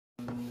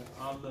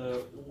I'm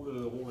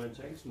Ole Roland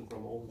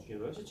from Aarhus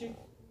University,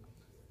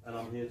 and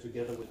I'm here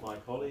together with my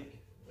colleague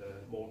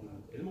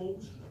Morten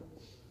Elmroth.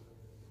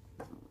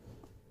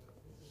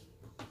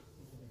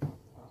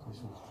 This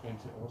was 20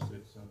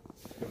 overset, so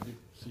can you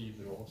see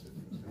the overset?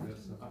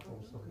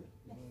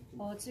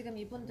 지금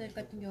이분들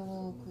같은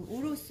경우 그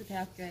오르스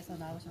대학교에서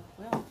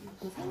나오셨고요.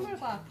 그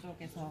생물과학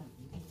쪽에서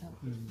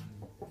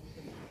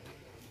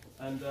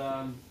And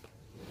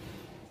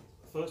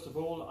first of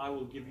all, I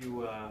will give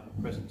you a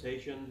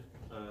presentation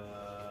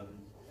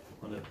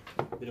on a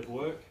bit of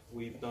work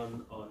we've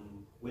done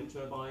on wind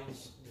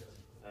turbines,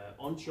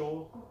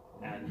 onshore,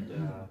 and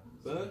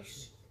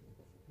birds.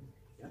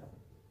 Yeah.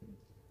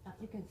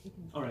 You can.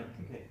 All right.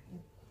 Okay.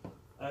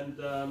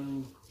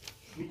 And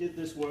we did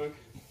this work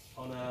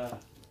on a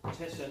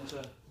test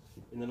center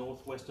in the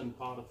northwestern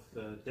part of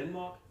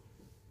Denmark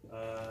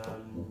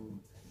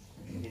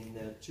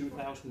in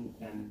 2000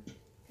 and.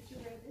 Could you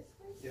wear this,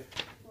 please? Yeah.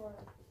 For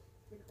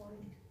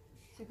recording.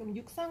 지금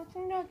육상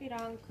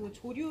풍력이랑 그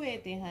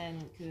조류에 대한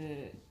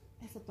그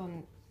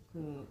했었던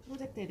그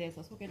프로젝트에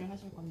대해서 소개를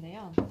하실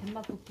건데요.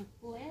 덴마크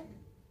북부에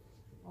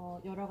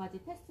여러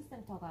가지 테스트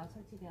센터가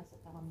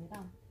설치되었었다고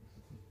합니다.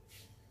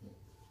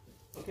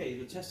 Okay,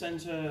 the test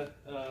center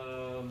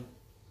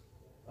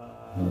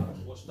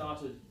was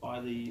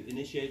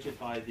initiated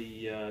by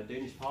the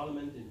Danish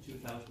Parliament in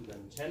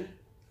 2010.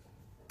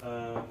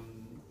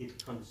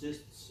 It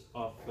consists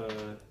of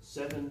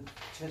 7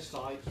 test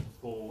sites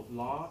for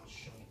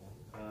large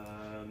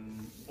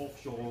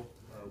offshore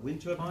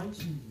wind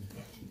turbines.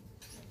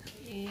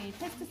 이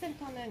테스트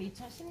센터는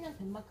 2010년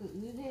덴마크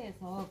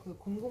의회에서 그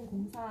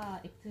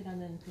공공공사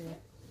액트라는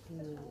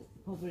그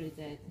법을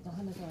이제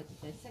제정하면서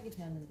이제 시작이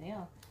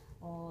되었는데요.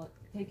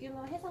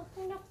 대규모 해상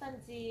풍력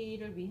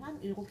단지를 위한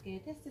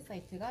 7개의 테스트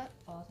사이트가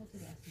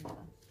설치되었습니다.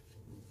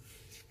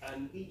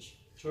 And each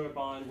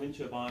wind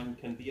turbine,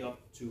 can be up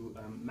to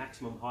a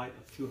maximum height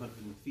of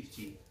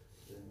 250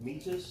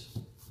 meters.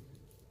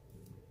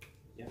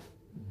 Yeah.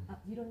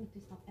 We don't need to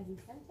stop every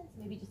sentence,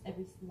 maybe just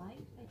every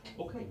slide.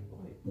 Okay.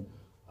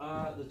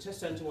 The test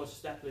center was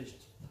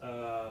established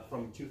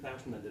from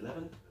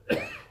 2011,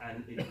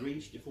 and it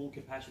reached the full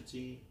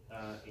capacity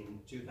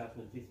in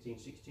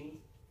 2015-16.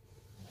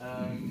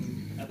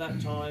 At that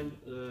time,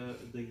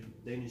 the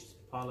Danish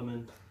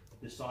Parliament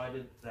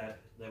decided that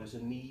there was a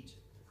need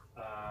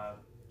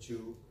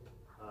to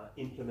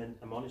implement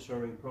a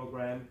monitoring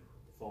program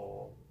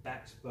for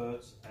bats,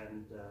 birds,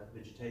 and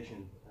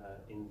vegetation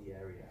in the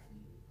area.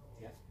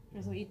 Yeah.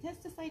 그래서 이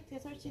테스트 사이트에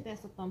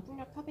설치되었었던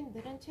풍력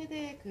터빈들은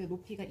최대 그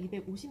높이가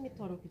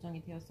 250m로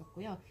규정이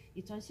되었었고요.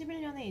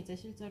 2011년에 이제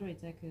실제로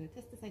이제 그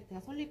테스트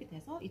사이트가 설립이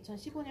돼서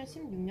 2015년,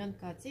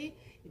 16년까지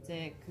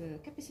이제 그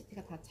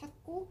캐피시티가 다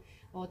찼고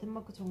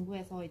덴마크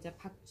정부에서 이제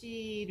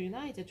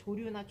박쥐류나 이제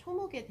조류나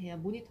초목에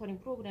대한 모니터링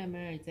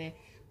프로그램을 이제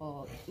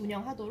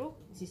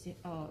운영하도록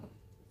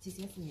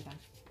지시했습니다.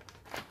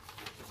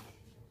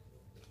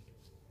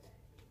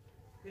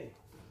 Okay.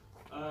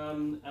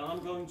 And I'm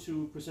going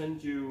to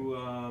present you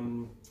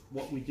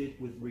what we did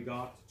with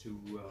regard to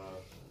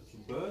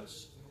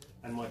birds,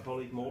 and my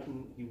colleague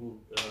Morten, he will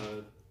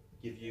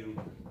give you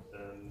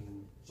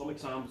some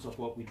examples of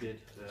what we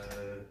did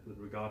with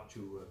regard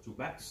to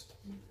bats,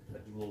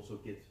 but he will also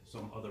give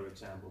some other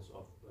examples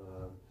of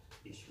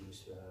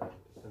issues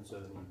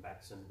concerning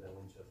bats and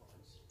wind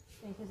turbines.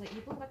 네, 그래서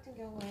이분 같은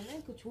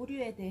경우에는 그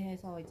조류에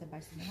대해서 이제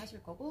말씀을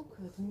하실 거고,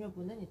 그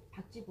동료분은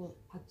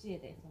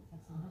박쥐에 대해서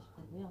말씀하실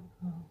거고요.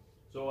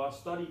 So our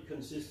study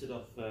consisted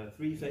of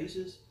 3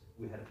 phases.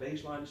 We had a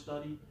baseline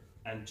study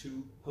and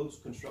 2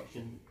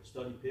 post-construction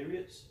study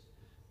periods,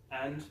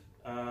 and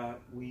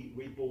we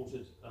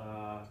reported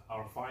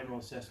our final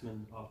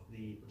assessment of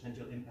the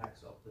potential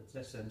impacts of the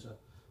test center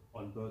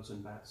on birds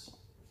and bats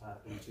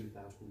in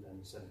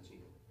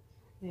 2017.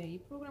 네, 이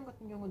프로그램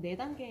같은 경우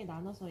 4단계에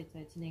나눠서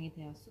이제 진행이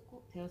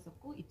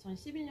되었었고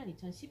 2011년,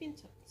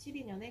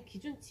 2012년에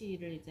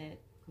기준치를 이제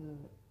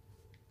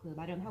그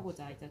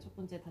마련하고자 이제 첫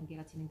번째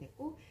단계가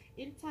진행됐고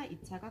 1차,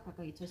 2차가 각각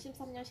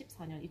 2013년,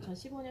 14년,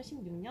 2015년,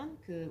 16년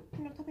그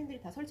풍력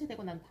터빈들이 다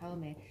설치되고 난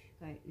다음에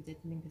이제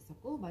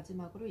진행됐었고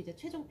마지막으로 이제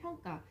최종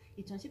평가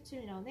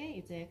 2017년에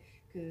이제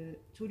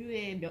그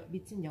조류에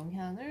미친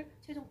영향을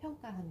최종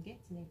평가한 게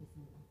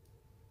진행됐습니다.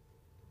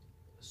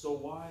 So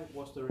why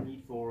was there a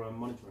need for a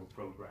monitoring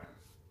program?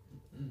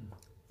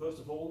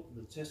 First of all,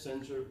 the test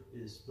center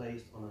is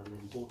placed on an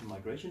important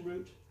migration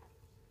route,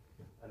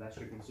 and as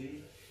you can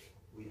see,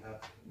 we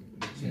have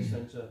the test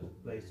center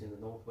placed in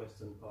the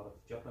northwestern part of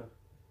Jutland.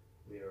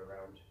 We are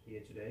around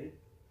here today,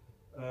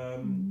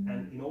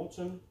 and in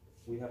autumn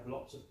we have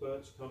lots of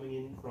birds coming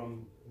in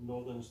from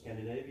northern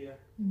Scandinavia,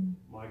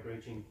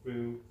 migrating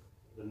through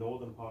the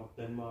northern part of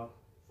Denmark,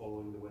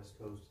 following the west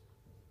coast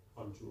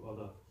onto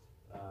other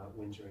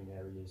wintering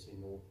areas in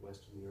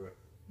northwestern Europe.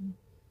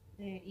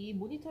 네, 이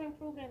모니터링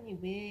프로그램이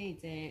왜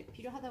이제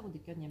필요하다고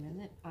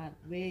느꼈냐면은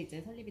왜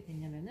이제 설립이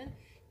됐냐면은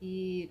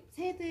이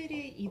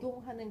새들이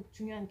이동하는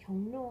중요한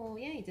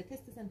경로에 이제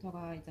테스트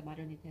센터가 이제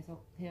마련이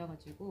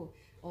되어가지고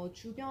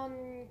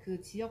주변 그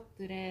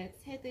지역들의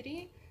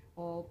새들이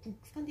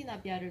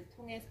북스칸디나비아를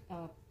통해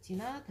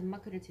지나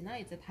덴마크를 지나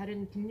이제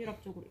다른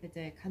북유럽 쪽으로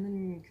이제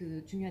가는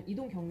그 중요한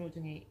이동 경로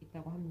중에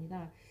있다고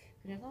합니다.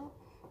 그래서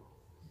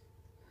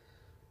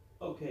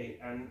Okay,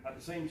 and at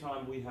the same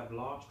time we have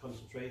large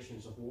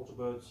concentrations of water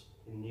birds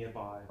in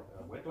nearby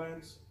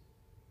wetlands.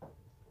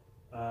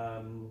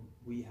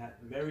 We had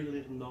very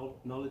little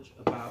knowledge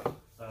about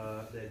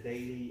their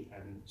daily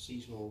and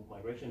seasonal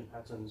migration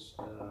patterns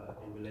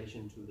in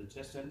relation to the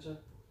test center.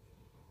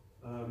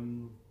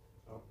 And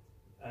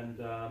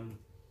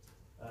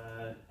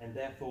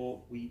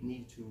therefore we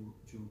need to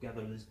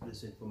gather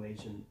this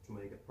information to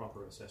make a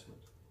proper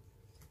assessment.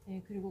 네,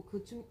 그리고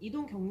그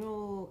이동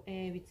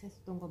경로에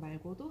위치했었던 거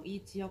말고도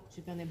이 지역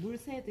주변에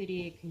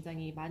물새들이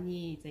굉장히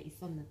많이 이제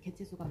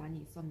개체수가 많이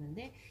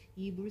있었는데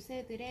이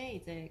물새들의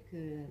이제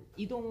그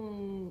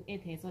이동에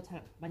대해서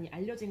잘 많이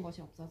알려진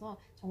것이 없어서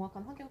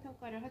정확한 환경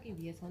평가를 하기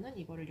위해서는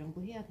이거를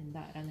연구해야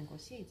된다라는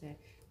것이 이제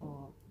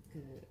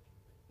그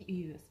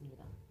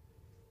이유였습니다.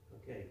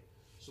 Okay.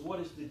 So what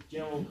is the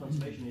general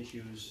conservation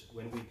issues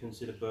when we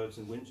consider birds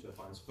and wind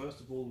turbines?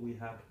 First of all, we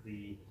have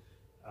the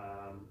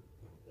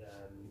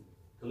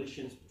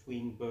collisions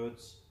between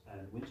birds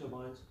and wind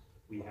turbines.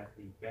 We have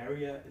the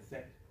barrier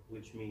effect,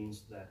 which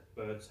means that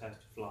birds have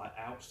to fly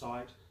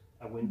outside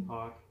a wind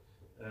park,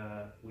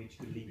 which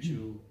could lead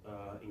to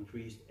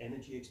increased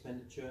energy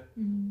expenditure,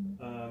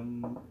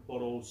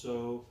 but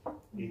also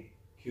it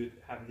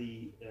could have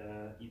the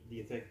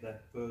effect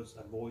that birds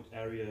avoid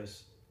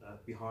areas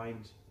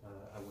behind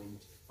a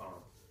wind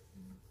farm.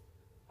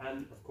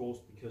 And of course,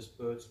 because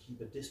birds keep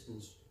a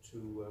distance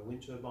to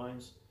wind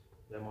turbines,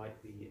 there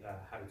might be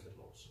habitat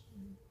loss.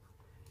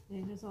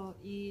 네, 그래서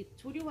이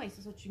조류와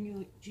있어서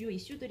주요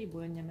이슈들이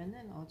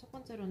뭐였냐면은 첫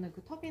번째로는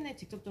그 터빈에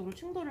직접적으로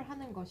충돌을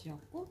하는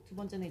것이었고, 두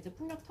번째는 이제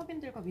풍력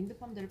터빈들과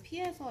윈드팜들을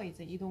피해서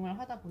이제 이동을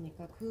하다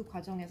보니까 그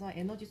과정에서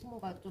에너지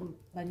소모가 좀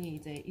많이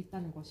이제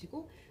있다는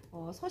것이고,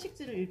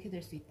 서식지를 잃게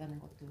될 수 있다는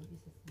것도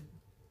있었습니다.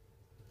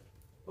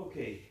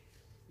 Okay,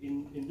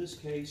 in this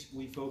case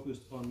we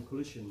focused on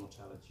collision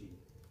mortality,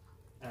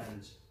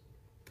 and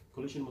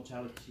collision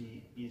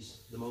mortality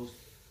is the most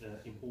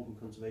important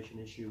conservation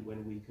issue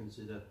when we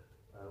consider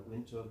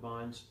wind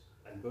turbines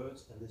and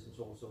birds, and this is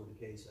also the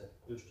case at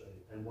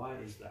osterild. And why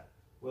is that?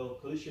 Well,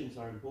 collisions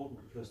are important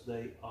because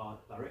they are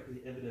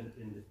directly evident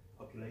in the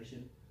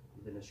population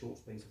within a short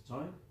space of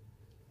time.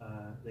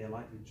 They are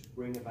likely to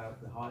bring about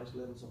the highest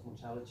levels of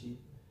mortality,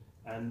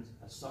 and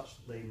as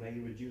such they may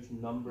reduce the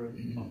number of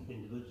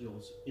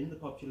individuals in the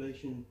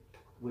population,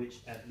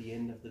 which at the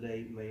end of the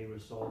day may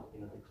result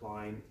in a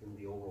decline in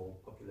the overall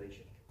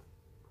population.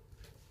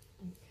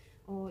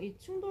 이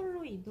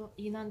충돌로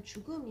인한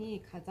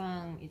죽음이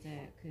가장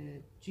이제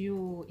그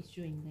주요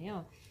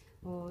이슈인데요.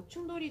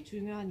 충돌이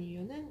중요한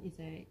이유는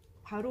이제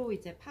바로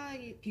이제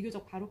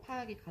비교적 바로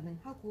파악이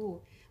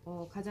가능하고,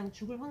 가장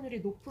죽을 확률이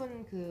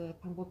높은 그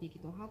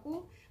방법이기도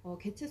하고,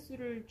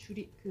 개체수를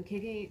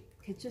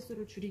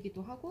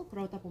줄이기도 하고,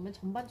 그러다 보면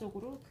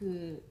전반적으로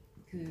그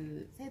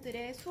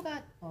새들의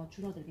수가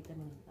줄어들기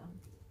때문입니다.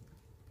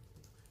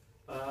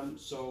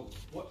 So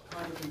what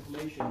kind of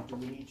information do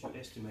we need to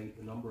estimate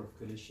the number of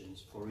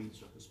collisions for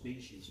each of the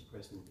species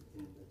present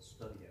in the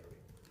study area?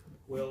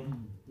 Well,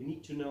 we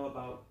need to know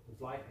about the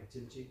flight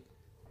activity,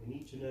 we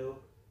need to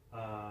know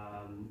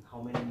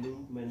how many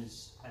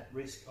movements at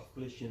risk of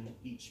collision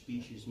each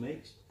species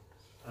makes,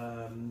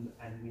 and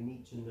we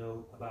need to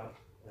know about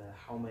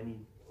how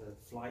many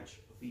flights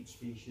of each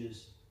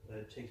species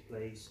takes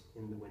place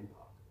in the wind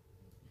park.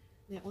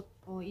 네,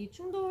 이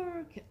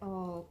충돌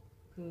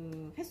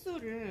그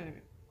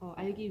횟수를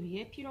알기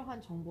위해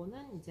필요한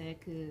정보는 이제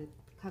그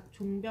각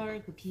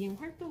종별 그 비행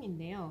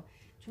활동인데요.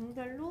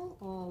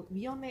 종별로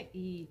위험에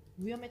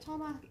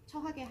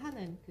처하게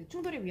하는 그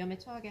충돌의 위험에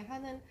처하게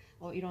하는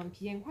이런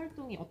비행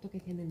활동이 어떻게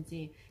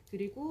되는지,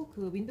 그리고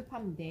그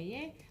윈드팜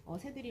내에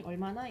새들이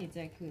얼마나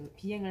이제 그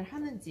비행을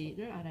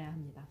하는지를 알아야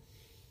합니다.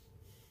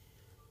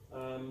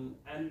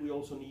 And we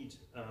also need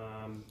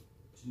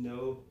to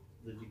know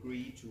the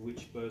degree to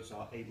which birds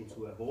are able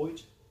to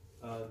avoid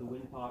the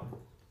wind park,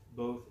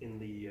 both in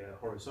the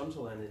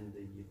horizontal and in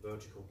the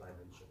vertical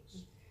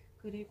dimensions.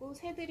 그리고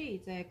새들이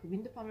이제 그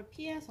윈드팜을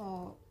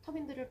피해서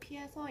터빈들을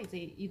피해서 이제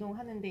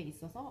이동하는 데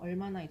있어서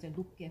얼마나 이제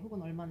높게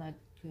혹은 얼마나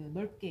그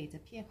넓게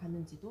이제 피해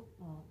가는지도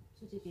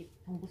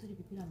정보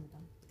수집이 필요합니다.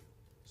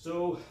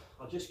 So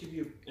I'll just give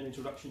you an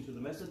introduction to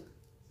the method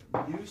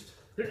used.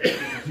 You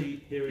can see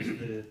here is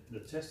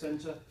the test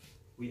center.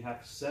 We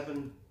have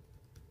 7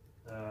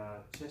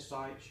 test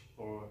sites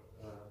for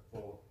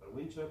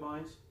wind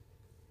turbines.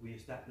 We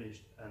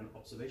established an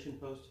observation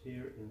post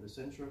here in the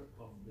center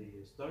of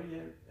the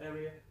study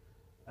area,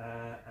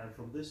 and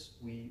from this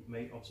we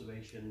made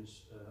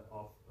observations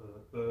of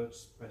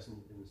birds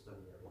present in the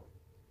study area.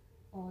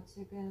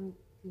 지금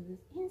그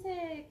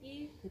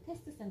흰색이 그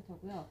테스트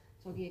센터고요.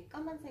 저기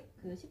까만색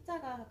그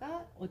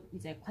십자가가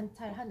이제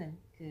관찰하는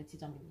그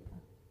지점입니다.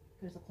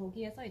 그래서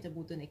거기에서 이제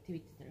모든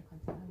액티비티들을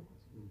관찰하는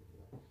거죠.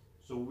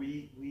 So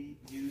we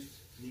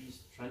used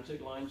these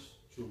transect lines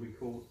to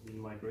record the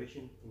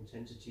migration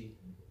intensity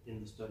in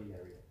the study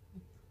area.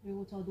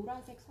 그리고 저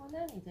노란색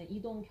선은 이제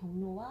이동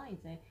경로와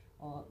이제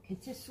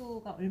개체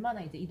수가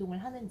얼마나 이제 이동을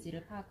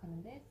하는지를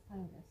파악하는데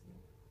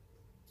사용되었습니다.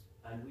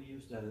 And we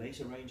used a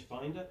laser range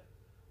finder,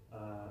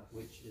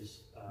 which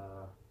is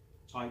a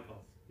type of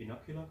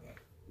binocular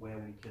where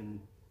we can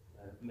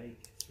make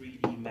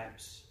 3D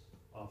maps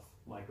of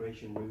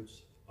migration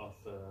routes of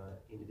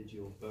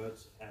individual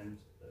birds and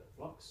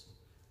flocks.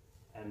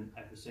 And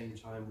at the same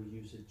time, we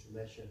use it to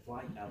measure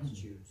flight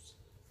altitudes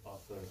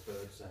of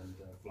birds and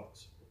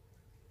flocks.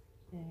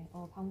 네,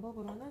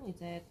 방법으로는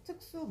이제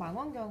특수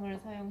망원경을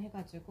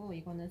사용해가지고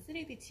이거는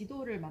 3D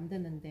지도를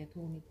만드는데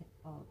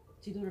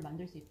지도를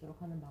만들 수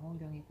있도록 하는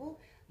망원경이고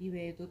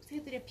이외에도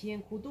새들의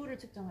비행 고도를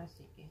측정할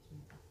수 있게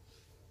해줍니다.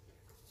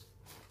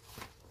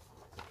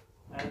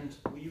 And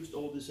we used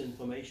all this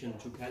information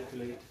to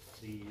calculate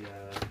the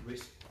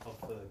risk of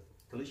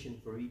collision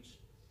for each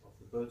of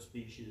the bird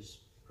species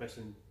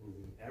present in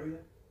the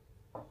area.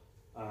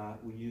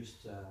 We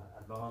used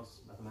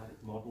advanced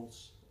mathematical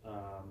models,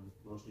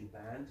 mostly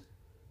band,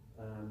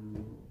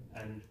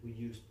 and we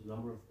used the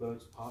number of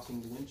birds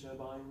passing the wind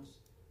turbines,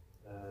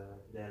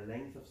 their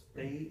length of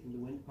stay in the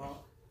wind park,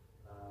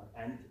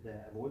 and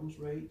their avoidance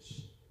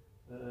rates,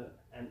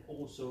 and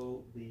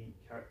also the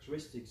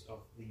characteristics of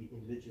the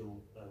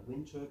individual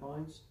wind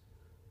turbines,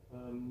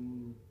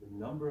 the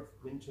number of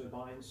wind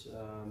turbines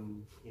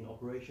in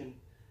operation,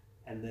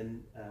 and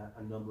then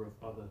a number of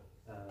other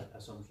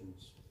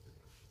assumptions.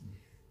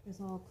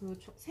 그래서 그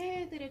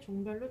새들의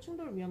종별로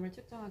충돌 위험을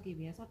측정하기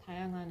위해서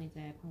다양한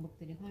이제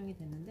방법들이 사용이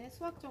됐는데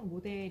수학적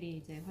모델이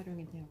이제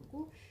활용이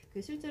되었고 그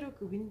실제로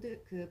그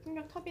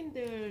풍력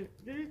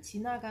터빈들을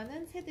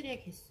지나가는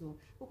새들의 개수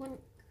혹은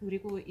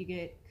그리고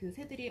이게 그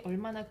새들이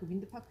얼마나 그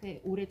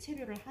윈드파크에 오래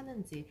체류를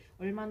하는지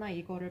얼마나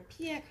이거를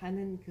피해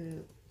가는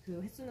그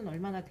횟수는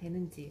얼마나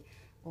되는지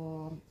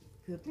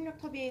그 풍력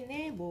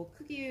터빈의 뭐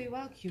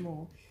크기와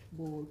규모,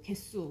 뭐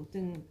개수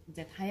등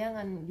이제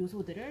다양한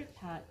요소들을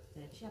다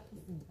이제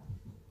취합했습니다.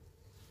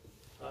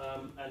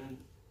 And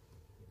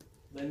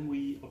then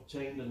we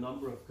obtained a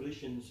number of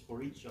collisions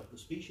for each of the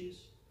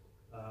species.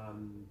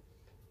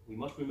 We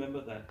must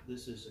remember that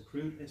this is a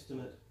crude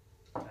estimate,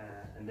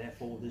 and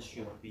therefore this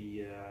should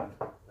be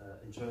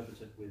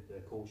interpreted with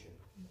caution.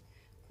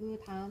 그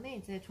다음에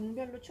이제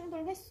종별로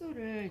충돌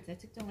횟수를 이제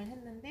측정을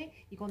했는데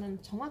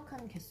이거는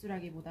정확한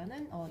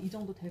개수라기보다는 이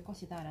정도 될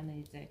것이다라는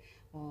이제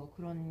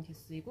그런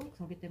개수이고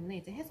그렇기 때문에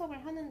이제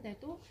해석을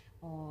하는데도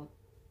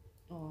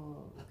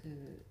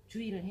그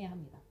주의를 해야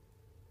합니다.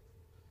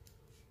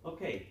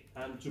 Okay,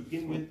 to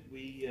begin with,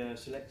 we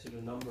selected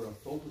a number of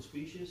focal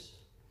species,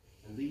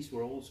 and these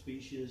were all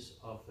species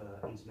of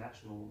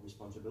international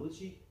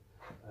responsibility.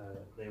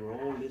 They were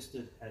all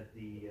listed at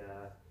the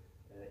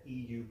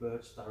EU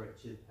Birds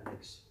Directive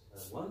Annex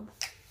 1.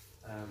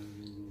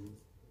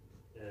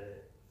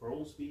 For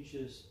all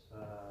species,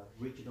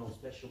 regional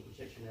special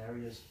protection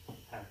areas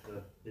have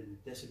been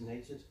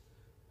designated,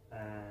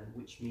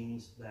 which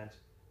means that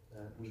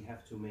we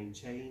have to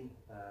maintain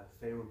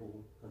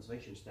favorable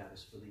conservation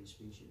status for these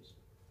species.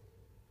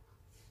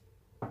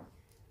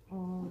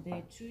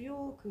 네,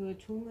 주요 그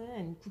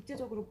종은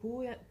국제적으로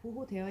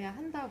보호되어야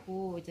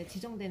한다고 이제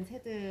지정된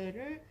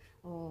새들을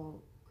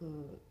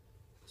그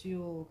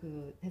주요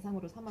그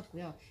대상으로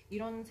삼았고요.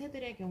 이런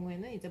새들의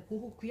경우에는 이제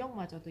보호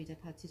구역마저도 이제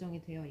다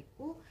지정이 되어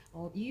있고,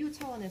 EU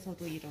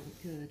차원에서도 이런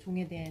그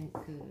종에 대한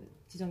그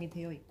지정이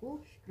되어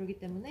있고, 그렇기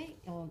때문에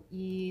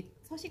이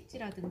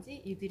서식지라든지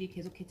이들이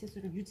계속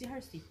개체수를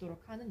유지할 수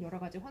있도록 하는 여러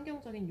가지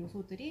환경적인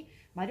요소들이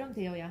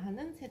마련되어야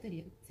하는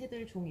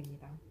새들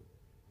종입니다.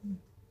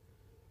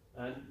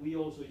 And we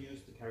also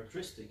used the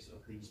characteristics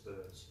of these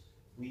birds.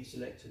 We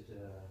selected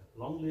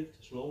long-lived,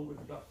 slow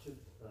reproductive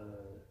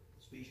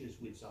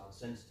species which are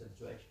sensitive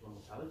to external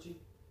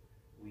mortality.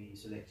 We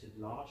selected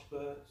large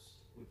birds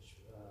which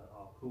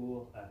are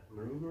poor at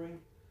maneuvering,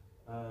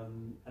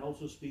 and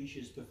also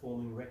species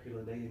performing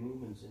regular daily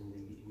movements in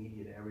the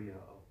immediate area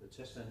of the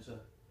test center.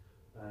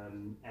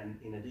 And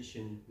in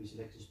addition, we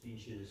selected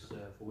species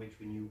for which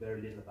we knew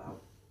very little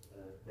about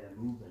their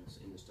movements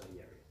in the study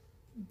area.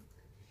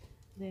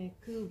 네,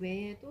 그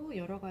외에도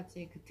여러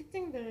가지 그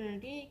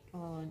특징들이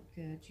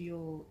그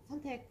주요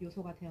선택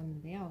요소가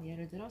되었는데요.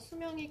 예를 들어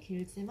수명이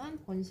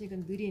길지만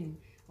번식은 느린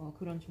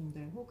그런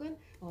종들, 혹은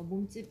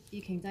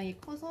몸집이 굉장히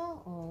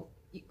커서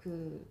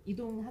그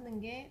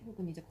이동하는 게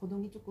혹은 이제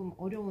거동이 조금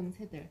어려운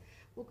새들,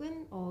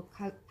 혹은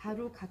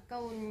바로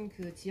가까운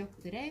그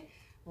지역들의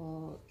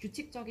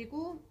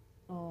규칙적이고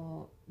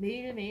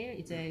매일매일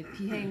이제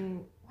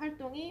비행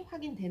활동이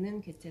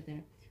확인되는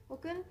개체들,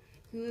 혹은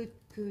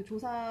그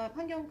조사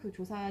환경 그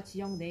조사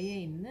지역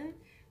내에 있는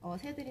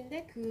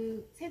새들인데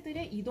그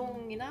새들의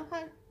이동이나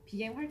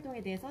비행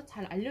활동에 대해서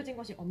잘 알려진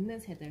것이 없는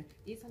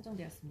새들이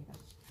선정되었습니다.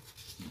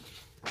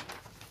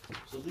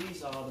 So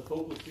these are the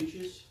focal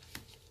species.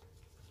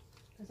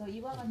 그래서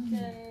이와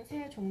같은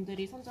새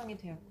종들이 선정이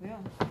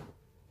되었고요.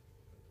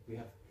 We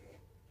have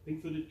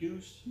pink-footed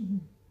goose,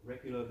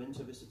 regular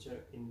winter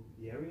visitor in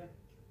the area.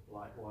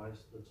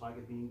 Likewise, the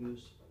tiger bean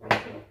goose,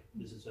 winter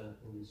visitor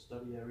in the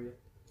study area.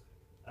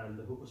 And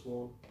the hooper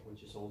swan,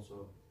 which is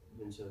also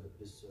winter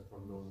is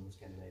from northern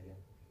Scandinavia.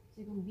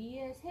 지금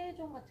위의 세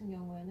종 같은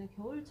경우에는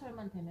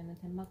겨울철만 되면은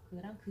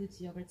덴마크랑 그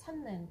지역을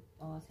찾는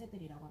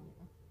새들이라고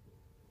합니다.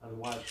 And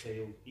the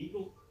white-tailed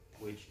eagle,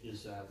 which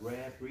is a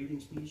rare breeding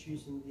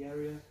species in the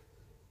area,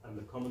 and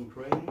the common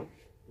crane,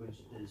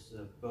 which is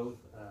both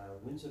a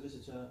winter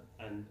visitor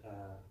and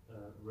a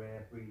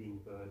rare breeding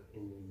bird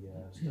in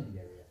the study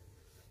area.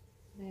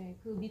 네,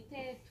 그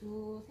밑에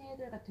두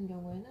새들 같은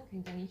경우에는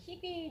굉장히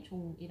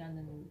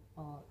희귀종이라는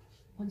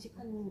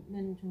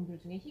번식하는 종들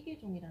중에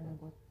희귀종이라는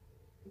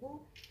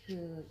것이고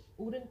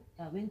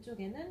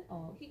왼쪽에는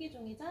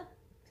희귀종이자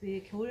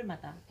그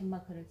겨울마다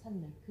덴마크를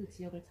찾는 그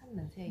지역을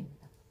찾는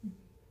새입니다.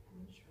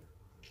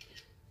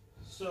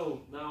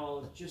 So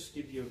now I'll just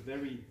give you a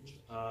very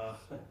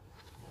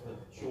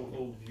short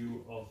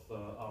overview of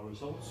our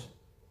results.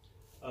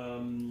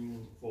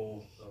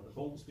 For the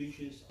golden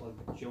species,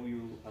 I'll show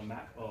you a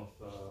map of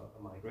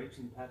a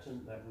migration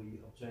pattern that we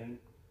obtained,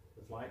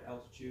 the flight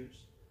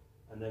altitudes,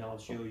 and then I'll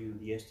show you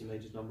the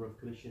estimated number of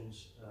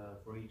collisions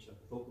for each of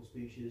the focal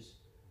species,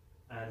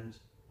 and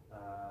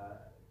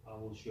I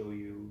will show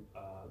you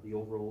the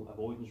overall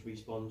avoidance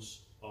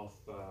response of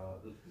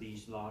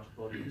these large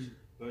bodied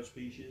bird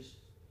species,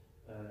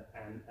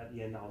 and at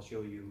the end I'll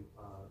show you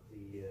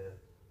the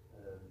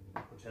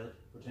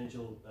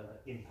potential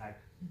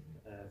impact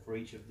for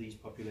each of these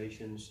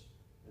populations,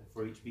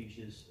 for each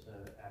species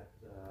at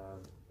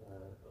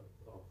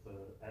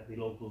the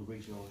local,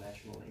 regional,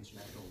 national, and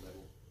international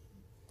level.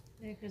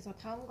 네, 그래서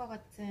다음과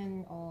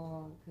같은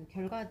그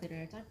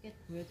결과들을 짧게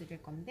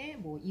보여드릴 건데,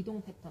 뭐 이동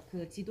패턴,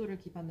 그 지도를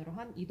기반으로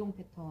한 이동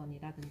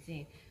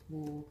패턴이라든지,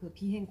 뭐 그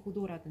비행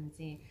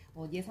고도라든지,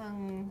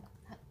 예상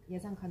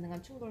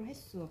가능한 충돌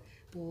횟수,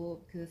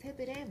 뭐 그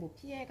새들의 뭐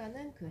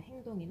피해가는 그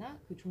행동이나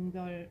그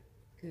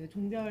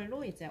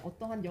종별로 이제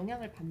어떠한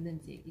영향을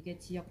받는지, 이게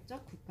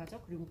지역적,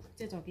 국가적 그리고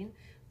국제적인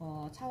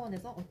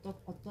차원에서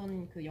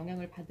어떤 그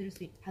영향을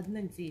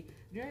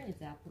받는지를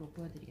이제 앞으로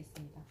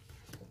보여드리겠습니다.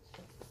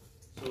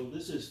 So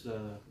this is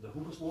the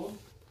hooper swarm,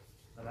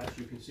 and as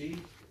you can see,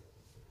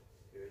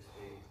 here's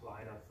a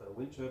line of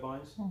wind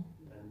turbines,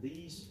 and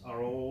these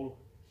are all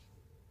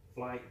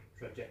flight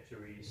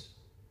trajectories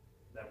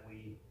that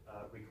we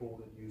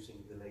recorded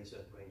using the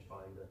laser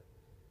rangefinder.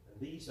 And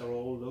these are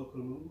all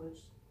local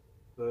movements,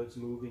 birds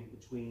moving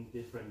between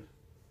different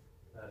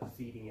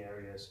feeding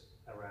areas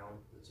around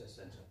the test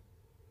center.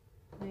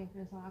 네,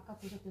 그래서 아까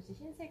보셨듯이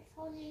흰색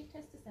선이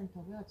테스트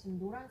센터고요. 지금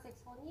노란색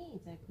선이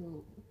이제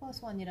그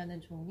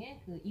호퍼스완이라는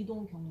종의 그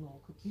이동 경로,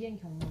 그 비행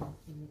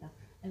경로입니다.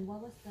 And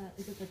what was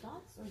is it the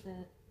dots or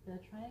the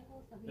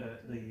triangles that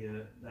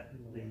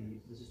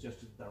we this is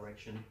just a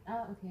direction.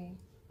 Okay.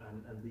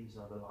 And these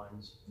are the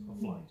lines of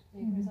flight.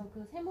 네, 그래서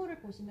그 세모를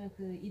보시면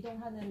그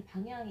이동하는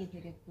방향이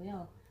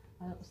되겠고요.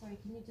 Sorry,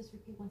 can you just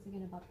repeat once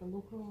again about the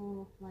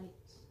local flight?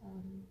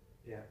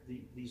 Yeah,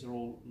 these are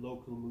all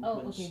local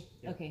Oh, movements. okay,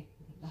 Yeah. okay.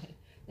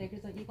 네,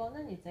 그래서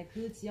이거는 이제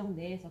그 지역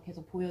내에서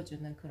계속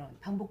보여주는 그런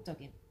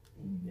반복적인.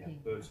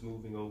 Yeah, birds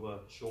moving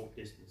over short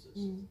distances.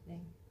 네.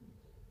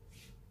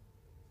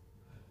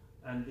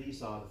 And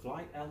these are the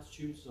flight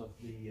altitudes of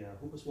the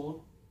hooper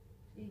swan.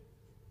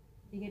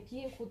 이게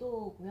비행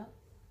고도고요.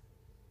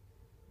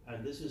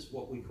 And this is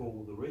what we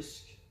call the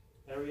risk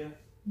area.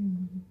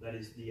 That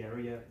is the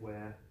area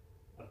where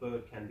a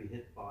bird can be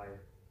hit by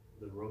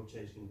the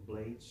rotating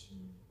blades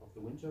of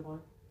the wind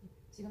turbine.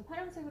 지금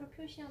파란색으로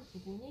표시한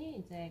부분이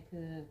이제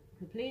그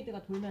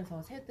블레이드가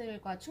돌면서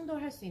새들과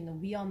충돌할 수 있는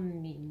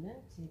위험이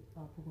있는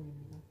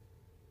부분입니다.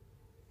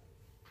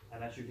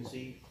 And as you can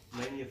see,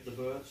 many of the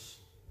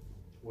birds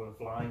were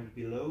flying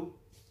below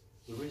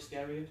the risk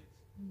area.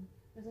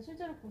 그래서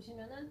실제로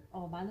보시면은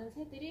많은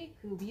새들이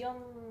그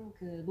위험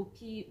그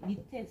높이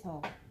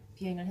밑에서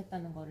비행을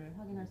했다는 것을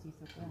확인할 수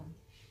있었고요.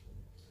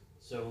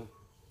 So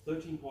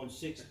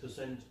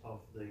 13.6% of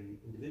the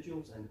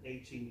individuals and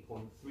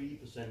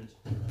 18.3%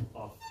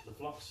 of the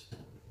flocks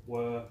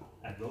were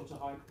at rotor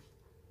height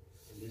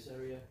in this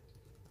area,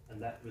 and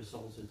that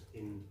resulted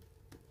in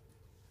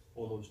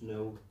almost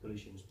no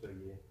collisions per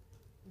year.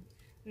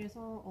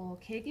 그래서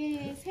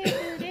개개의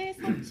새들의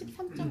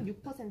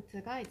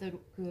 13.6%가 이제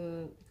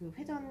그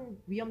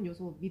회전 위험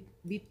요소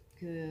밑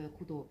그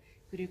고도,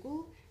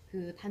 그리고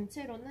그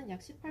단체로는 약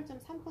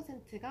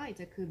 18.3%가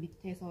이제 그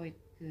밑에서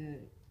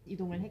그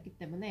이동을 했기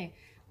때문에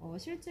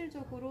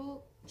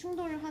실질적으로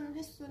충돌을 한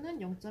횟수는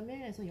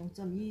 0.1에서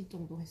 0.2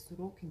 정도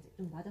횟수로 굉장히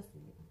좀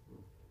낮았습니다.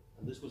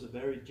 And this was a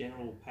very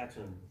general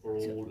pattern for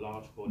all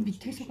large body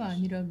species. 밑에서가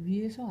아니라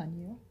위에서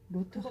아니에요?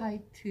 로터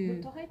하이트.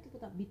 로터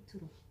하이트보다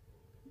밑으로.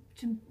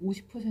 지금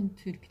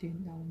 50% 이렇게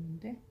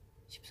나오는데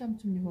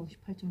 13.6하고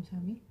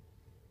 18.3이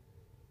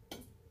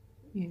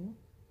예요.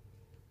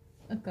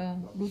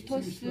 그러니까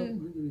로터스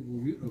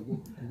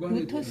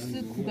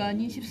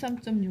구간이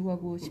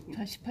 13.6하고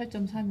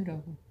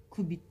 18.3이라고.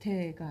 그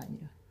밑에가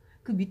아니라.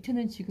 그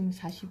밑에는 지금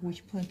 40,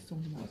 50%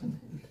 정도 나오잖아요.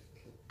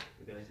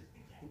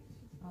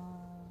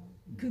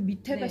 그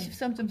밑에가 네.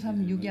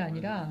 13.36이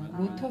아니라 아,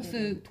 로터스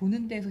네네.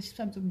 도는 데에서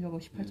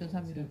 13.6하고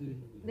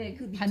 18.3이라. 네,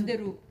 그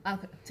반대로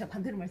제가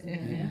반대로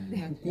말씀드렸네요.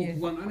 네. 그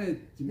구간 안에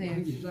지금 네.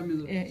 한 게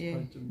 13에서 예,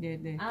 18점.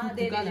 네. 아, 그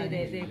네, 구간 네, 안에.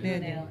 네, 네,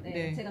 그러네요. 네.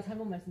 네, 제가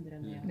잘못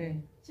말씀드렸네요.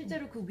 네.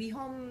 실제로 그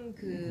위험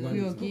그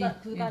구역이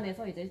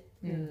구간에서 이제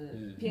그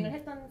네. 비행을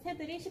했던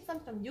새들이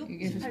 13.6,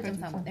 이게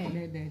 18.3. 네.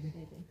 네. 네,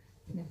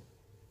 네.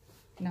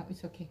 Now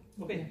it's okay.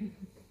 Okay.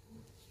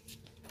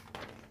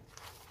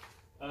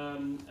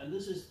 And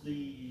this is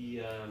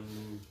the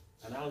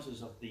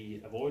analysis of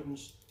the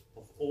avoidance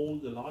of all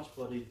the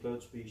large-bodied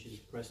bird species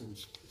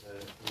present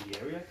in the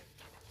area.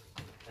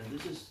 And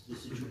this is the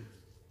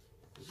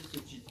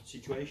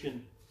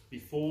situation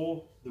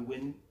before the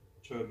wind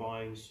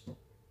turbines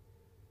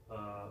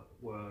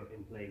were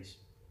in place.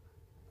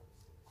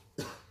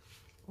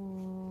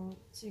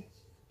 즉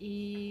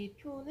이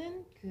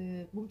표는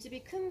그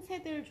몸집이 큰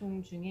새들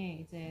종 중에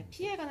이제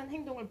피해가는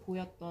행동을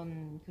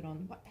보였던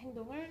그런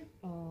행동을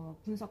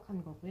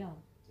분석한 거고요.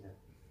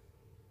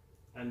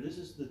 And this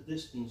is the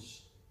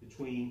distance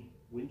between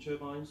wind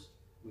turbines.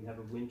 We have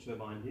a wind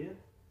turbine here,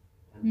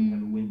 and we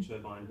have a wind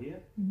turbine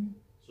here.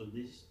 So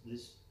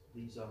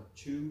these are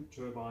two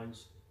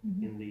turbines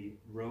in the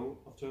row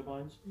of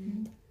turbines.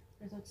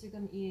 그래서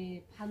지금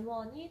이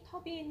반원이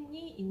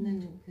터빈이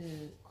있는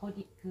그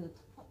거리 그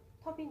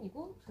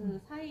터빈이고 그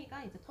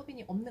사이가 이제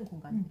터빈이 없는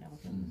공간이라고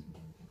생각하시면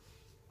됩니다.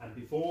 And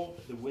before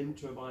the wind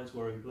turbines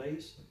were in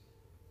place,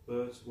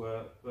 birds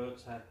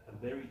had a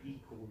very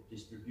equal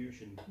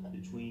distribution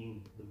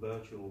between the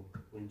virtual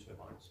wind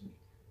turbines.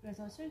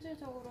 그래서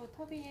실질적으로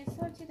터빈이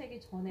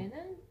설치되기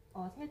전에는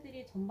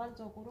새들이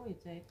전반적으로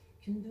이제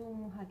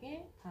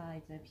균등하게 다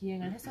이제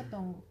비행을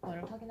했었던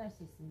거를 확인할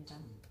수 있습니다.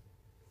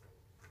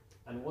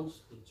 And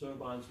once the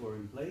turbines were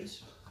in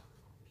place,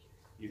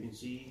 you can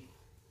see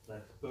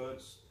that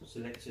birds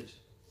selected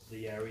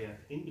the area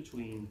in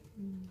between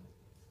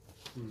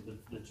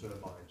the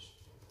turbines.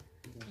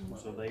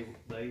 So they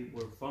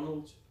were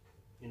funneled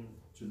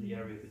into the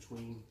area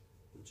between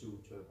the two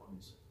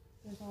turbines.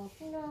 그래서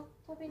풍력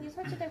터빈이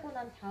설치되고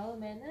난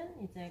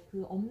다음에는 이제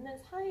그 없는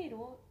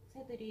사이로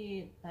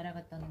새들이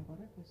날아갔다는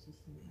것을 볼 수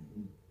있습니다.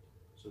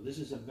 So this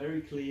is a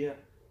very clear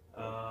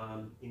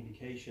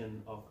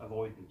indication of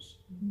avoidance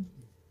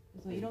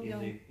그래서 이런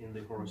경우 in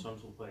the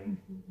horizontal plane.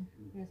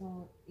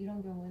 그래서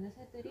이런 경우에는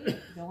새들이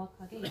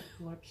명확하게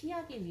그걸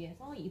피하기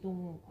위해서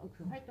이동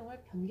그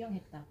활동을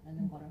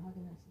변경했다라는 것을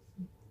확인할 수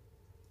있습니다.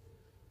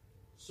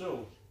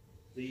 So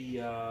the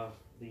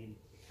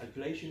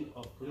calculation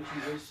of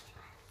collision risk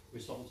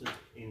resulted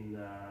in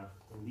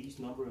these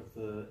number of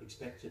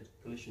expected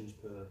collisions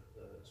per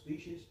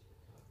species.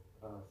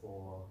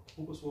 For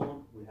hooper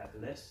swan, we had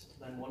less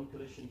than one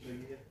collision per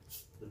year.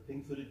 The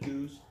pink-footed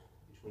goose,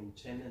 between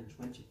 10 and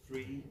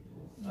 23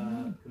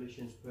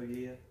 collisions per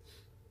year,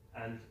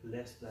 and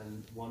less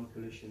than one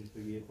collision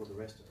per year for the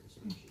rest of the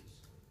species.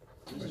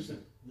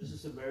 This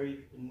is a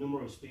very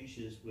numerous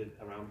species with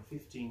around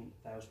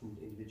 15,000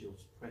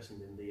 individuals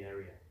present in the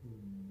area.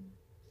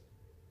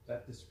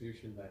 That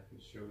distribution that you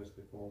showed us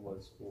before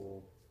was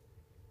for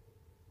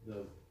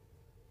the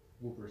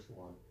whooper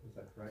swan, is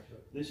that correct?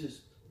 This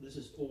is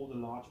all the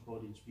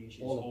large-bodied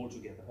species All of all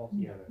together. All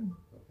together,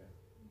 okay.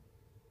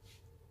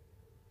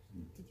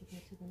 Did you go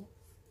to the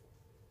next?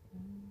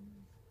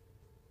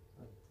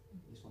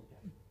 This one,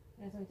 yeah.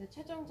 그래서 이제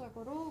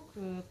최종적으로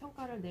그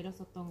평가를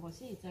내렸었던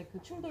것이 이제 그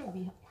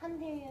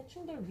한 해의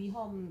충돌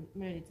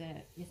위험을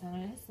이제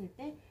예상을 했을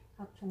때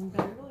각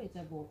종별로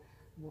이제 뭐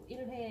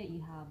 1회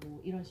이하 뭐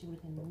이런 식으로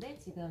됐는데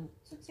지금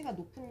수치가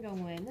높은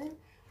경우에는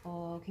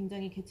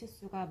굉장히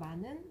개체수가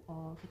많은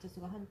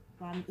개체수가 한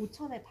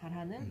 15,000에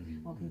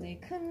달하는 굉장히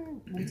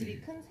큰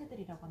몸집이 큰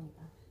새들이라고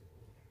합니다.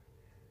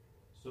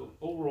 So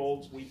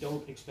overall, we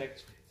don't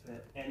expect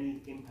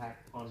any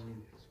impact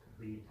on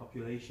the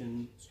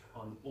population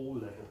on all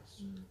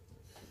levels,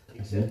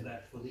 except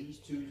that for these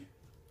two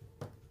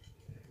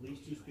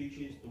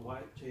species, the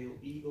white-tailed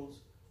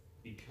eagles,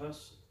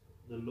 because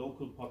the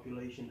local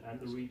population and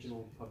the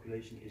regional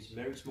population is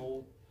very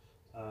small,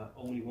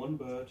 only one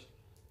bird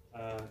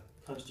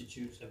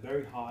constitutes a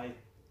very high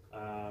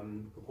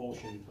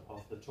proportion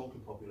of the total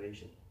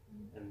population,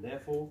 and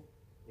therefore,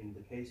 in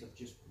the case of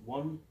just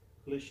one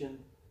collision,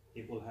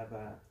 it will have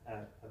a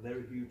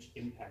very huge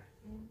impact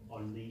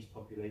on these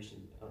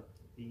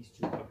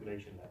two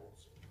population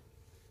levels.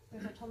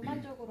 그래서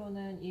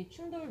전반적으로는 이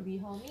충돌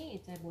위험이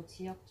이제 뭐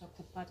지역적,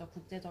 국가적,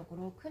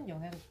 국제적으로 큰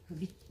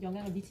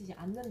영향을 미치지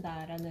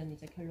않는다라는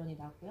이제 결론이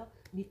나왔고요.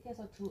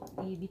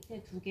 이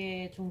밑에 두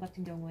개 종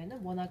같은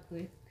경우에는 워낙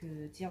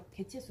그 지역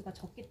개체수가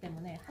적기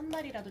때문에 한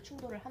마리라도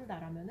충돌을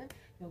한다라면은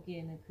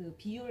여기에는 그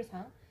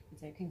비율상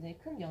이제 굉장히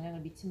큰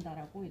영향을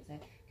미친다라고 이제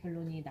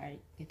결론이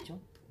나겠죠.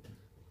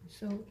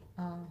 So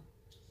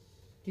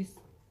this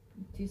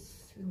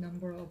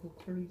number of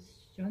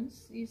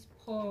collisions is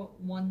per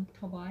one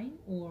turbine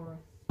or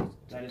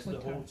That is the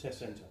whole test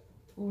center.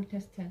 or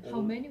test center?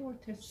 How many were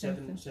test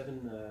centers?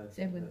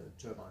 Seven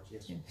turbines,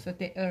 yes. Yeah. So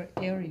the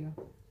area.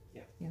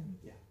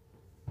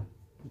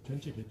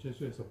 전체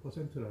개체수에서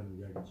퍼센트라는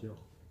이야기죠.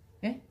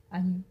 예?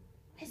 아니요.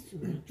 횟수,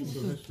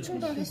 횟수.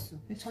 충돌 횟수.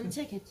 횟수.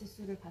 전체 개체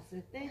수를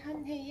봤을 때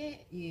한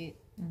해의 이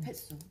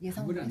횟수,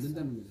 예상 한 번에 안 횟수.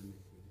 된다는 거잖아요.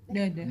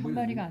 네네, 한 한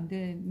마리가 안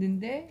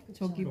되는데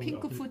그쵸. 저기 그럼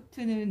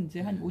핑크푸트는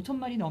이제 한 5천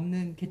마리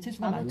넘는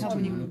개체수가 만 많다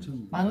오천. 보니까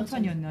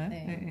 15,000이었나요?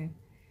 네. 네.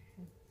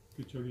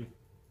 그 저기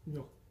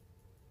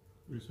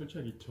협력을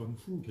설치하기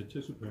전후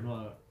개체수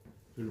변화를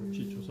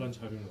혹시 조사한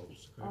자료는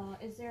없을까요?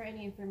 Is there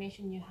any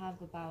information you have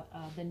about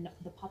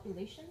the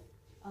population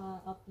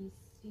of these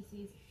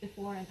species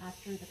before and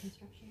after the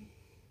construction?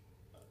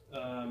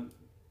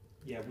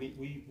 Yeah,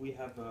 we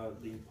have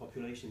the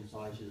population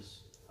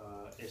sizes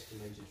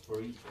estimated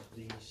for each of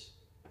these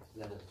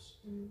levels.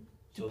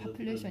 The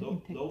population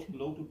impact.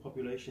 Local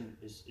population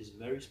is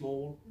very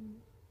small,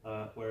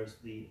 whereas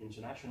the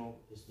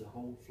international is the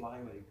whole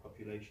flyway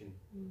population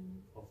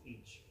of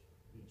each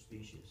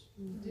species.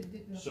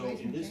 So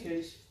in this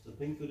case, the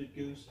pink-footed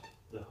goose,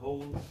 the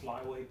whole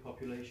flyway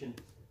population,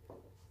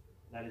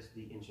 that is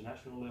the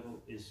international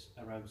level, is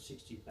around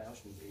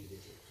 60,000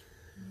 individuals.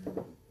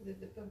 Did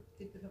the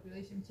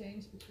population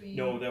change between?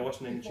 No, there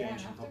wasn't any before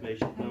change in and after?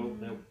 population.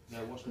 No,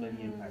 there wasn't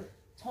any impact.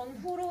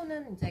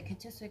 전후로는 이제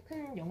개체수에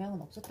큰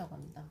영향은 없었다고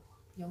합니다.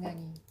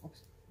 영향이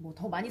뭐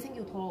더 많이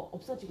생기고 더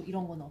없어지고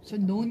이런 건 저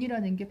없었다고.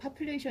 논이라는 게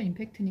population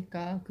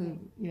impact니까 그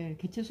예,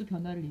 개체수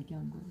변화를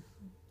얘기한 거예요.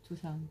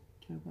 조사한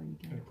결과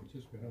얘기한 아니 거.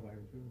 개체수 변화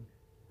말고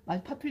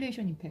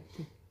population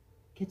impact.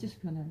 개체수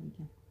변화를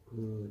얘기한 거.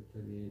 그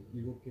저기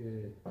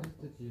 7개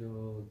테스트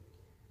지역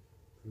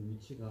그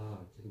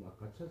위치가 지금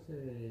아까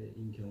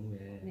철새인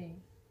경우에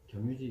네.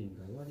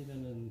 경유지인가요?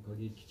 아니면은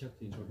거기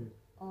기착지인가요?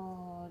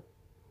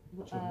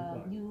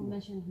 You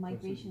mentioned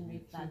migration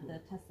rate that the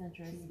test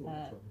center is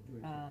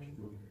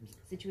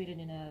situated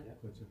in a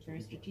very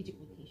strategic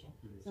location.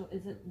 So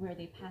is it where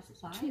they pass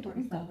by, or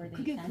is that where they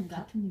그게 stand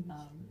up? 같은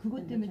얘기지.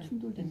 그것 때문에 in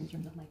충돌되는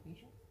terms 거죠. of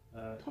migration.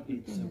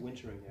 It's a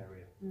wintering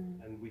area,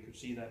 and we could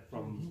see that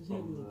from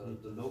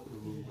the local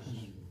movements.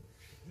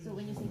 So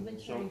when you say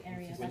wintering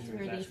area, that's wintering,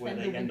 where they that's where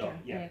spend they the end winter.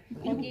 up, yeah. 네.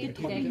 거기 이제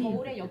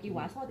겨울에 여기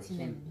와서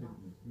지내는.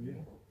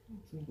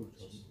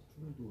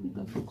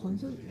 그러니까 그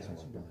건설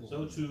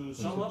So to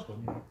sum up,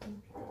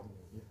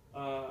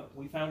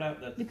 we found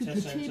out that the 근데 그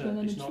test 개체의 center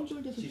변화는 is not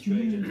충돌돼서 죽는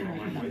situated 문제가 on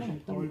a 있고 migration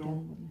없다고 corridor.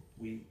 얘기하는 거예요.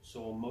 We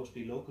saw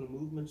mostly local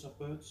movements of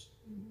birds.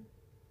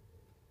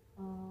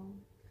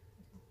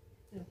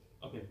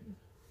 Okay.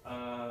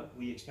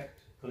 We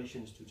expect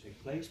collisions to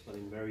take place, but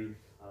in very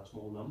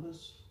small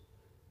numbers.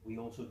 We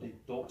also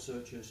did dog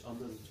searches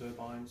under the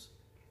turbines,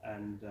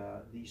 and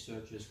these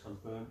searches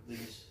confirmed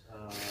these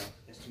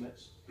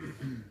estimates.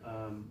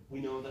 We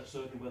know that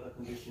certain weather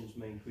conditions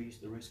may increase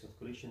the risk of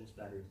collisions,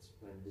 that is,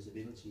 when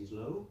visibility is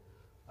low,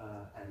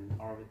 and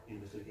our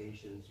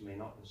investigations may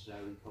not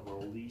necessarily cover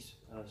all these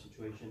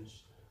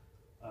situations.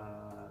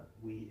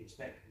 We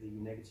expect the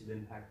negative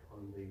impact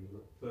on the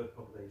bird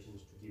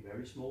populations to be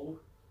very small,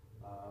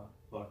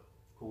 but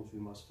of course we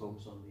must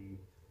focus on the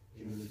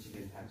cumulative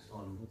impacts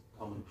on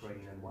common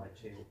crane and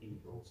white-tailed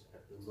eagles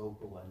at the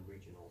local and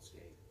regional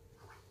scale.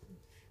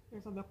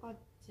 그래서 몇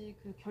가지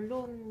그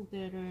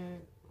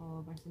결론들을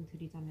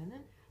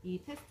말씀드리자면은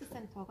이 테스트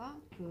센터가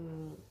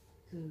그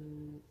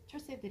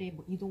철새들의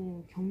뭐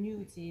이동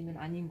경유지는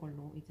아닌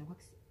걸로 이제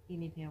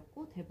확인이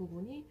되었고,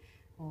 대부분이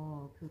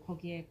그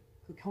거기에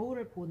그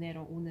겨울을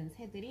보내러 오는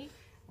새들이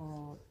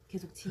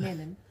계속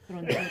지내는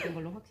그런 지역인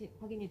걸로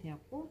확인이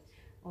되었고,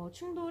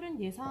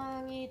 충돌은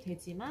예상이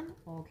되지만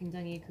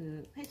굉장히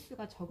그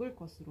횟수가 적은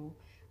것으로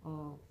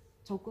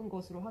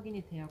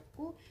확인이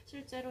되었고,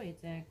 실제로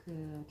이제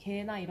그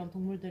개나 이런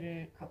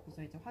동물들을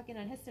갖고서 이제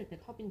확인을 했을 때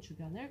터빈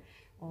주변을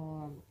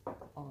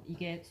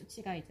이게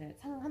수치가 이제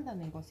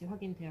상승한다는 것이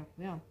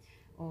확인되었고요.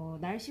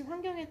 날씨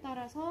환경에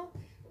따라서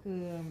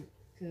그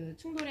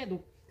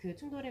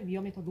충돌의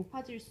위험이 더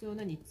높아질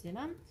수는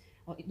있지만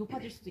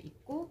높아질 수도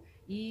있고,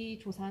 이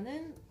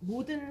조사는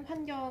모든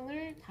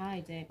환경을 다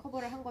이제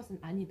커버를 한 것은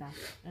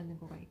아니다라는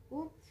거가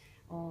있고,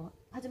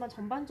 하지만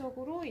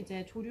전반적으로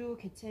이제 조류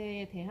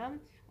개체에 대한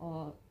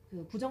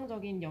그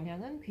부정적인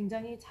영향은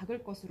굉장히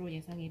작을 것으로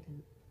예상이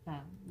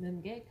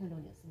된다는 게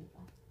결론이었습니다.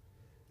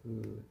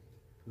 그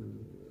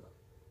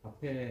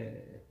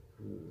앞에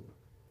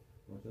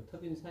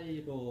터빈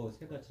사이로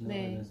새가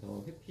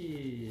지나가면서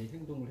회피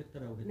행동을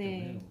했다라고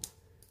했잖아요. 네.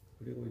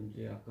 그리고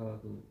이제 아까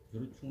그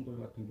조류 충돌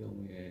같은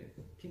경우에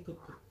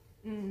핑크푸트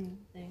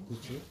네.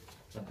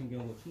 같은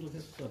경우 충돌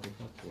횟수가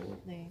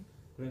높았고, 네.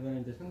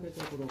 그러면 이제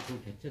상대적으로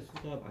그 개체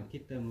수가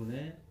많기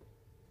때문에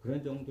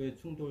그런 정도의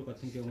충돌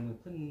같은 경우는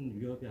큰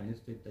위협이 아닐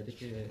수도 있다,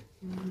 이렇게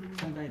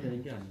판단이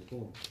되는 게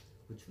아니고,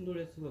 그 충돌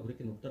횟수가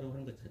그렇게 높다고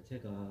하는 것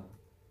자체가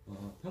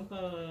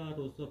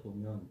평가로서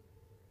보면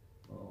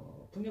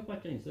풍력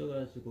발전이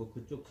있어가지고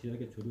그쪽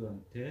지역의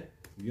조류한테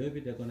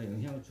위협이 되거나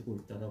영향을 주고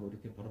있다라고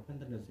이렇게 바로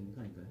판단할 수 있는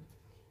거 아닌가요?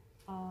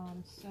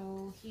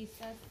 So he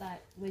says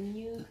that when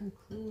you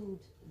conclude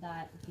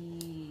that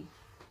the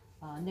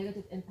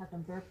negative impact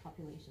on bird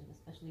populations,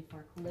 especially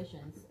for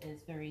collisions,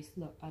 is very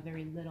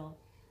little,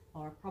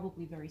 or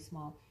probably very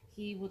small,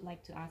 he would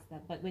like to ask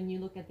that. But when you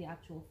look at the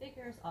actual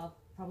figures of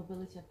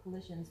probability of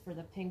collisions for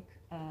the pink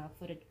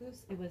footed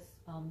goose, it was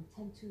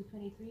 10 to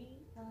 23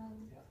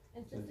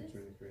 instances.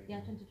 23.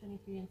 Yeah, 10 to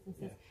 23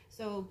 instances.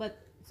 Yeah.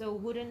 So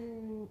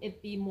wouldn't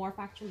it be more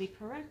factually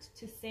correct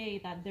to say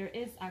that there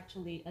is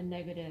actually a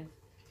negative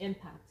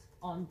impact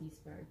on these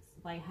birds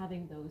by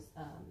having those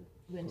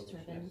wind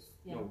Collisions, turbines?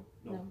 yes.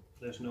 Yeah. No,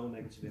 there's no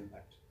negative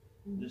impact.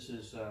 Mhm. This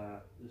is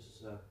a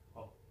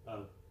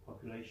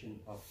population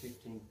of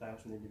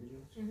 15,000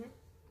 individuals Mhm.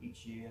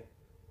 each year.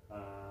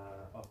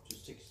 Up to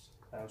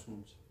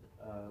 6,000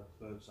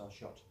 birds are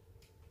shot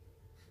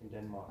in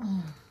Denmark.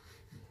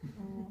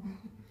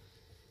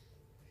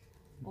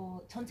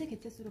 전체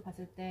개체수로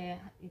봤을 때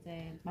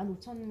이제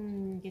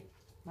 15,000개,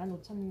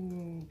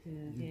 15,000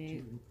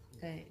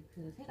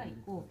 그 새가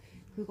있고,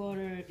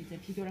 그거를 이제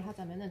비교를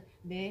하자면은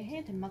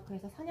매해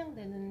덴마크에서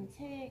사냥되는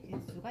새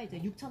개수가 이제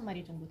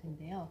 6,000마리 정도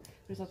된대요.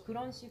 그래서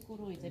그런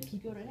식으로 이제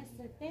비교를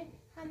했을 때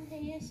한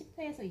해에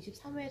 10회에서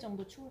 23회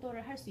정도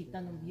충돌을 할 수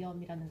있다는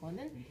위험이라는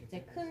거는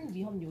이제 큰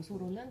위험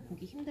요소로는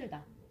보기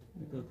힘들다.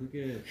 그러니까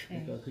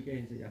그게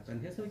이제 약간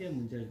해석의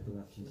문제일 것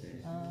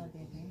같은데. 아,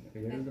 네네.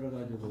 그러니까 예를 들어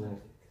가지고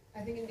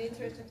I think in the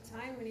interest of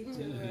time, we need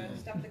to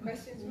stop the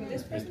questions for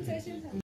this presentation.